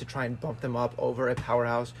evidence to try and bump them up over a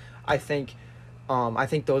powerhouse. I think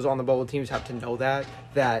those on the bubble teams have to know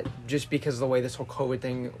that just because of the way this whole COVID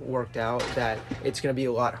thing worked out, that it's going to be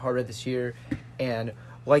a lot harder this year. And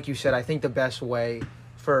like you said, I think the best way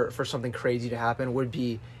for something crazy to happen would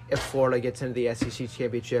be if Florida gets into the SEC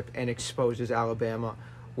championship and exposes Alabama,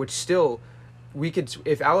 which still.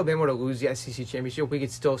 If Alabama were to lose the SEC championship, we could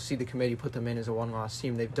still see the committee put them in as a one-loss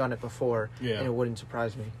team. They've done it before, and it wouldn't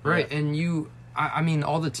surprise me. Right, Yeah. and I mean,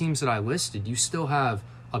 all the teams that I listed, you still have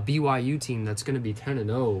a BYU team that's going to be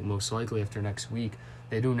 10-0 most likely after next week.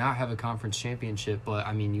 They do not have a conference championship, but,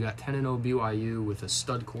 I mean, you got 10-0 BYU with a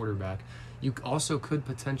stud quarterback. You also could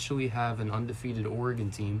potentially have an undefeated Oregon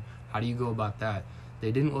team. How do you go about that?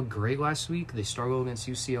 They didn't look great last week. They struggled against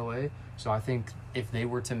UCLA. So I think if they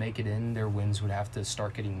were to make it in, their wins would have to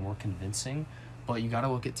start getting more convincing. But you got to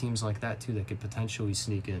look at teams like that, too, that could potentially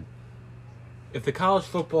sneak in. If the college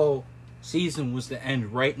football season was to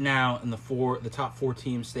end right now and the top 4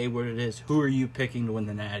 teams stay where it is, who are you picking to win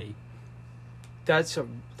the Natty? That's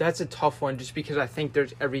a tough one just because I think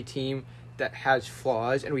there's every team that has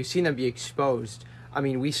flaws, and we've seen them be exposed. I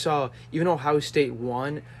mean, we saw, even Ohio State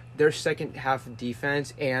won, their second half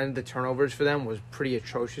defense and the turnovers for them was pretty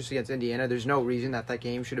atrocious against Indiana. There's no reason that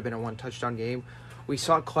game should have been a one-touchdown game. We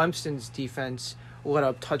saw Clemson's defense let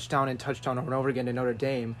up touchdown and touchdown over and over again to Notre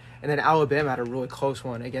Dame, and then Alabama had a really close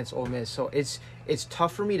one against Ole Miss. So it's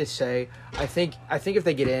tough for me to say. I think if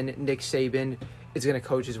they get in, Nick Saban is going to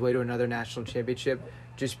coach his way to another national championship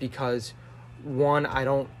just because one, I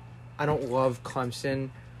don't love Clemson,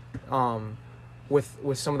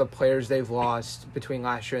 with some of the players they've lost between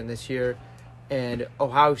last year and this year, and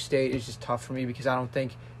Ohio State is just tough for me because I don't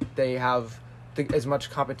think they have as much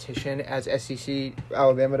competition as SEC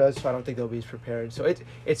Alabama does, so I don't think they'll be as prepared. So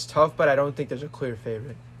it's tough, but I don't think there's a clear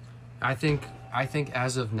favorite. I think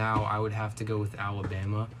as of now, I would have to go with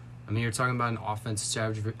Alabama. I mean, you're talking about an offense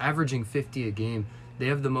averaging 50 a game. They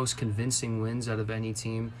have the most convincing wins out of any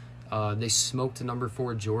team. They smoked number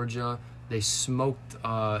 4 Georgia. They smoked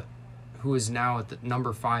who is now at the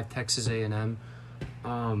number 5 Texas A&M.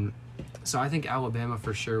 So I think Alabama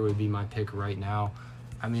for sure would be my pick right now.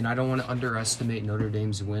 I mean, I don't want to underestimate Notre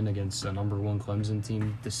Dame's win against a number 1 Clemson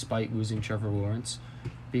team despite losing Trevor Lawrence,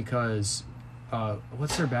 because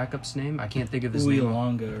what's their backup's name? I can't think of his name.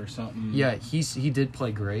 Uilonga or something. Yeah, he did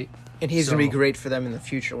play great. And he's going to be great for them in the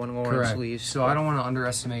future when Lawrence leaves. So I don't want to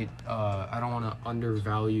underestimate, I don't want to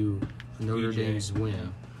undervalue Notre Dame's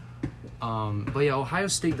win. But yeah, Ohio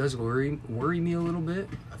State does worry me a little bit.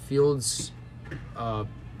 Fields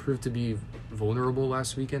proved to be vulnerable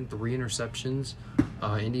last weekend, 3 interceptions.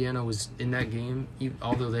 Indiana was in that game,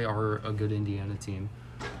 although they are a good Indiana team.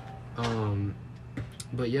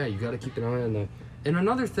 But yeah, you got to keep an eye on that. And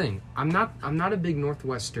another thing, I'm not a big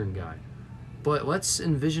Northwestern guy, but let's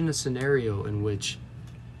envision a scenario in which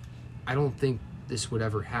I don't think this would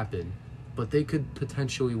ever happen, but they could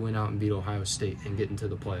potentially win out and beat Ohio State and get into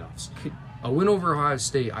the playoffs. A win over Ohio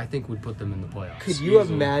State, I think, would put them in the playoffs. Could you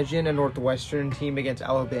imagine a Northwestern team against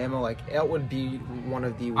Alabama? Like, that would be one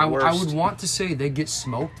of the worst. I would want to say they get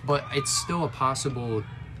smoked, but it's still a possible.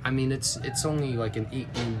 I mean, it's only like an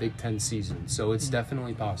 8-game Big Ten season, so it's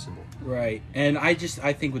definitely possible. Right. And I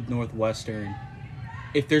think with Northwestern,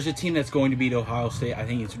 if there's a team that's going to beat Ohio State, I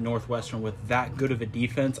think it's Northwestern with that good of a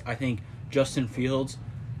defense. I think Justin Fields,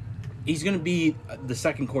 he's going to be the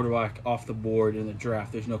second quarterback off the board in the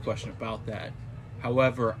draft. There's no question about that.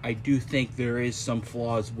 However, I do think there is some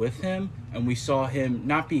flaws with him, and we saw him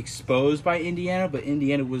not be exposed by Indiana, but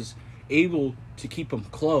Indiana was able to keep him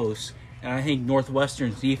close. And I think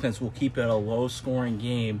Northwestern's defense will keep it a low-scoring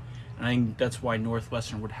game, and I think that's why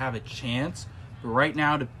Northwestern would have a chance. But right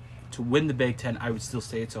now, to win the Big Ten, I would still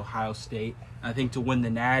say it's Ohio State. And I think to win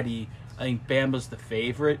the Natty, I think Bama's the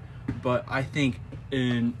favorite, but I think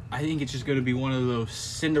it's just going to be one of those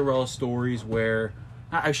Cinderella stories where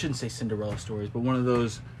 – I shouldn't say Cinderella stories, but one of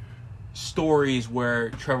those stories where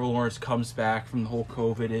Trevor Lawrence comes back from the whole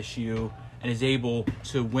COVID issue and is able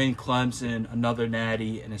to win Clemson another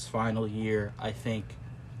Natty in his final year. I think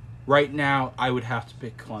right now I would have to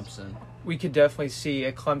pick Clemson. We could definitely see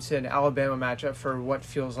a Clemson-Alabama matchup for what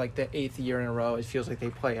feels like the 8th year in a row. It feels like they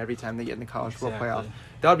play every time they get in the college football playoff.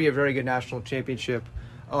 That would be a very good national championship.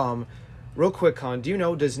 Real quick, Colin, do you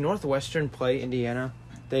know, does Northwestern play Indiana?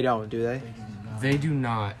 They don't, do they? They do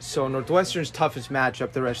not. So Northwestern's toughest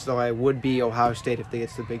matchup the rest of the way would be Ohio State if they get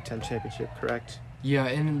to the Big Ten championship, correct? Yeah,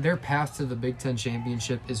 and their path to the Big Ten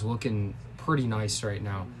championship is looking pretty nice right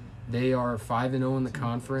now. They are 5-0 in the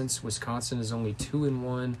conference. Wisconsin is only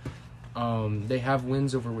 2-1. They have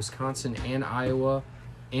wins over Wisconsin and Iowa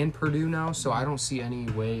and Purdue now, so I don't see any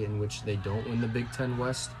way in which they don't win the Big Ten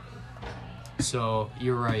West. So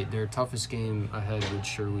you're right. Their toughest game ahead would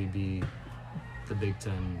surely be the Big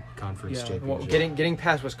Ten Conference championship. Well, getting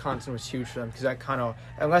past Wisconsin was huge for them because that kind of,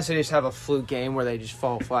 unless they just have a fluke game where they just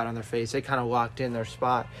fall flat on their face, they kind of locked in their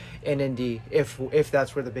spot in Indy if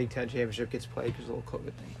that's where the Big Ten championship gets played because of the whole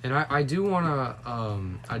COVID thing. And I do want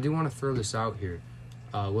to throw this out here.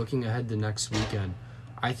 Looking ahead to next weekend,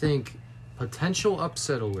 I think potential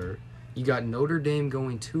upset alert. You got Notre Dame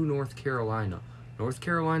going to North Carolina. North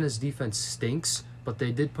Carolina's defense stinks, but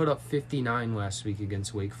they did put up 59 last week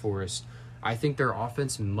against Wake Forest. I think their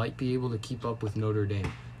offense might be able to keep up with Notre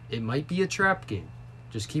Dame. It might be a trap game.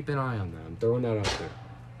 Just keep an eye on that. I'm throwing that out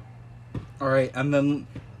there. All right, and then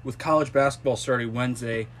with college basketball starting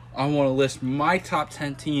Wednesday, I want to list my top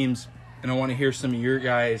 10 teams, and I want to hear some of your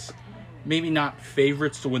guys, maybe not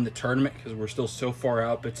favorites to win the tournament because we're still so far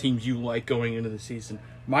out, but teams you like going into the season.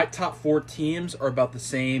 My top 4 teams are about the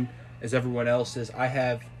same as everyone else's.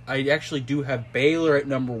 I actually do have Baylor at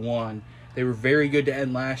number 1. They were very good to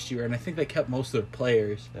end last year, and I think they kept most of their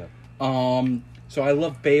players. Yeah. So I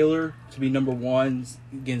love Baylor to be number 1.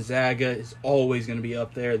 Gonzaga is always going to be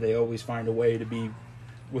up there. They always find a way to be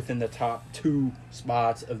within the top 2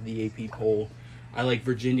 spots of the AP poll. I like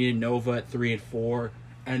Virginia Nova at 3 and 4.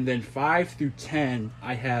 And then 5 through 10,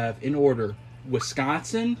 I have, in order,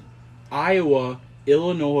 Wisconsin, Iowa,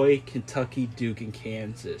 Illinois, Kentucky, Duke, and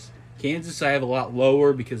Kansas. Kansas I have a lot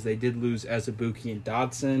lower because they did lose Azubuike and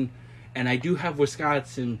Dodson. And I do have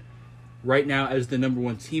Wisconsin right now as the number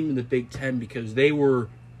one team in the Big Ten because they were,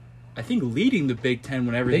 I think, leading the Big Ten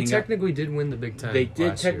when everything. They technically did win the Big Ten. They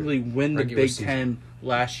did technically win the regular Big season. Ten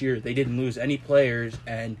last year. They didn't lose any players,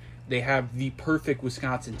 and they have the perfect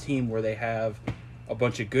Wisconsin team where they have a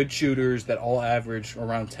bunch of good shooters that all average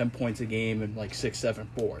around 10 points a game and like 6-7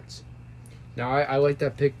 boards. Now, I like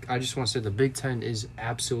that pick. I just want to say the Big Ten is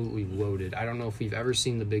absolutely loaded. I don't know if we've ever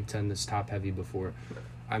seen the Big Ten this top-heavy before.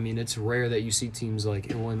 I mean, it's rare that you see teams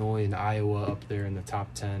like Illinois and Iowa up there in the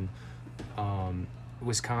top 10.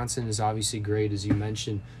 Wisconsin is obviously great, as you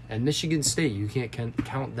mentioned. And Michigan State, you can't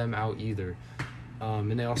count them out either.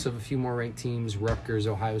 And they also have a few more ranked teams, Rutgers,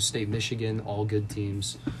 Ohio State, Michigan, all good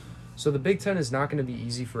teams. So the Big Ten is not going to be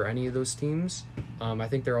easy for any of those teams. I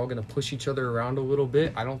think they're all going to push each other around a little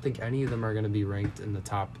bit. I don't think any of them are going to be ranked in the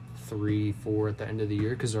top 3, 4 at the end of the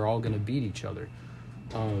year because they're all going to beat each other.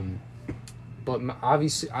 But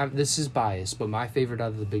obviously, this is biased, but my favorite out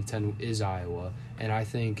of the Big Ten is Iowa. And I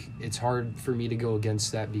think it's hard for me to go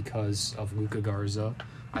against that because of Luka Garza.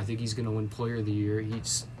 I think he's going to win Player of the Year.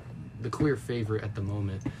 He's the clear favorite at the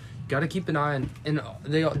moment. Got to keep an eye on, and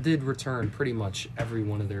they did return pretty much every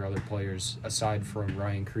one of their other players aside from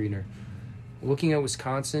Ryan Kriener. Looking at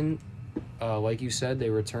Wisconsin, like you said,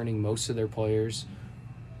 they're returning most of their players.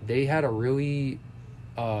 They had a really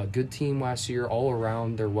good team last year all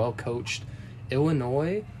around. They're well coached.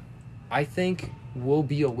 Illinois, I think, will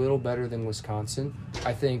be a little better than Wisconsin.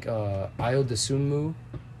 I think Ayo Dosunmu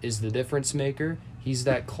is the difference maker. He's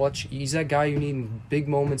that clutch. He's that guy you need in big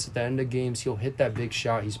moments at the end of games. He'll hit that big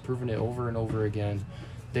shot. He's proven it over and over again.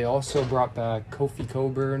 They also brought back Kofi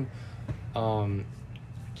Coburn.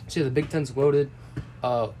 So the Big Ten's loaded.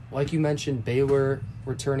 Like you mentioned, Baylor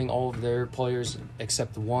returning all of their players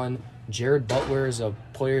except one. Jared Butler is a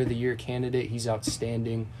Player of the Year candidate. He's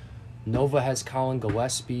outstanding. Nova has Colin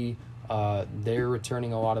Gillespie. They're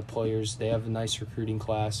returning a lot of players. They have a nice recruiting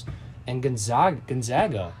class. And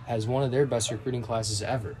Gonzaga has one of their best recruiting classes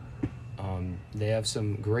ever. They have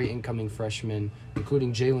some great incoming freshmen,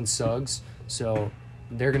 including Jalen Suggs. So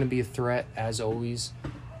they're going to be a threat, as always.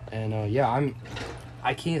 And,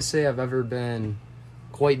 I can't say I've ever been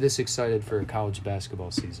quite this excited for a college basketball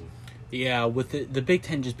season. Yeah, with the Big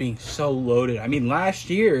Ten just being so loaded. I mean, last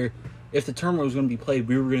year, if the tournament was going to be played,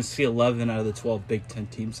 we were going to see 11 out of the 12 Big Ten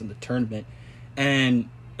teams in the tournament. And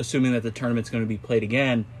assuming that the tournament's going to be played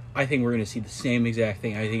again, I think we're going to see the same exact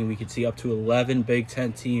thing. I think we could see up to 11 Big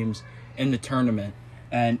Ten teams in the tournament.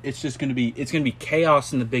 And it's going to be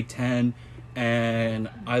chaos in the Big Ten. And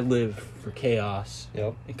I live for chaos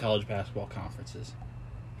in college basketball conferences.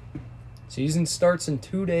 Season starts in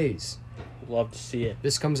 2 days. Love to see it.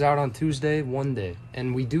 This comes out on Tuesday, one day.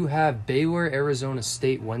 And we do have Baylor, Arizona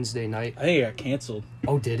State Wednesday night. I think it got canceled.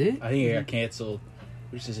 Oh, did it? I think it got canceled,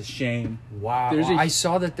 which is a shame. Wow. I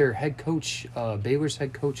saw that their head coach, Baylor's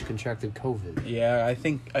head coach, contracted COVID. Yeah, I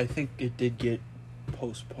think it did get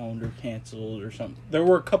postponed or canceled or something. There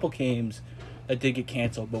were a couple games that did get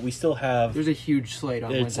canceled, but we still have... There's a huge slate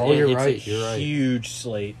on Wednesday. Oh, you're right. Huge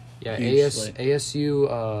slate. Yeah, Slate.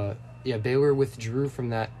 ASU, Baylor withdrew from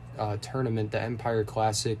that tournament, the Empire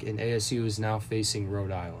Classic, and ASU is now facing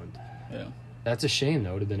Rhode Island. Yeah. That's a shame,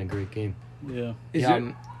 though. It would have been a great game. Yeah.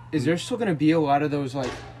 Is there still going to be a lot of those,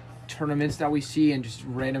 like, tournaments that we see in just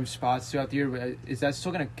random spots throughout the year? Is that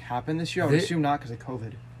still going to happen this year? I would assume not because of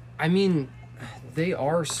COVID. I mean, they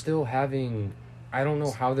are still having... I don't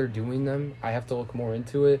know how they're doing them. I have to look more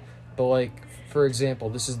into it. But, like, for example,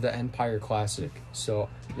 this is the Empire Classic. So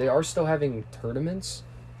they are still having tournaments.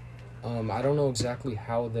 I don't know exactly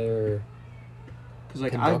how they're... Because,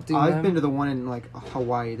 like, I've been to the one in, like,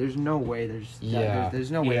 Hawaii. There's no way there's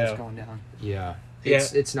no way that's going down. Yeah.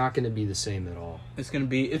 It's not going to be the same at all. It's gonna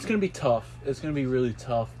be tough. It's gonna be really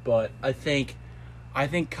tough. But I think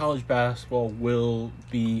college basketball will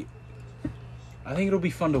be. I think it'll be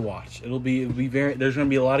fun to watch. It'll be very. There's gonna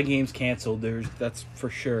be a lot of games canceled. That's for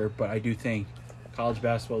sure. But I do think college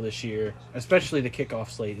basketball this year, especially the kickoff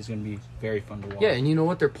slate, is gonna be very fun to watch. Yeah, and you know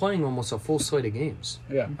what? They're playing almost a full slate of games.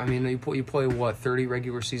 Yeah. I mean, you play what, 30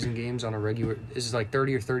 regular season games on a regular? Is it like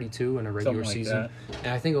 30 or 32 in a regular Something like season? that. And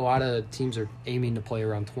I think a lot of teams are aiming to play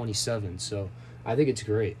around 27. So I think it's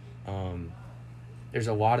great. There's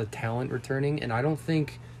a lot of talent returning, and I don't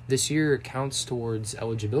think this year counts towards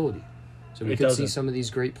eligibility. So we could see some of these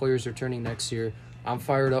great players returning next year. I'm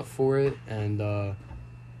fired up for it, and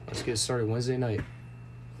let's get started Wednesday night.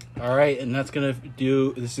 All right, and this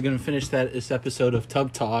is gonna finish this episode of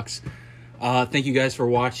Tub Talks. Thank you guys for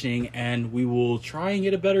watching, and we will try and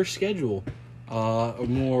get a better schedule, a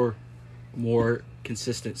more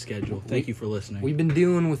consistent schedule. Thank you for listening. We've been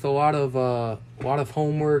dealing with a lot of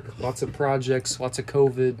homework, lots of projects, lots of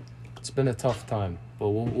COVID. It's been a tough time, but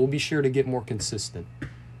we'll be sure to get more consistent.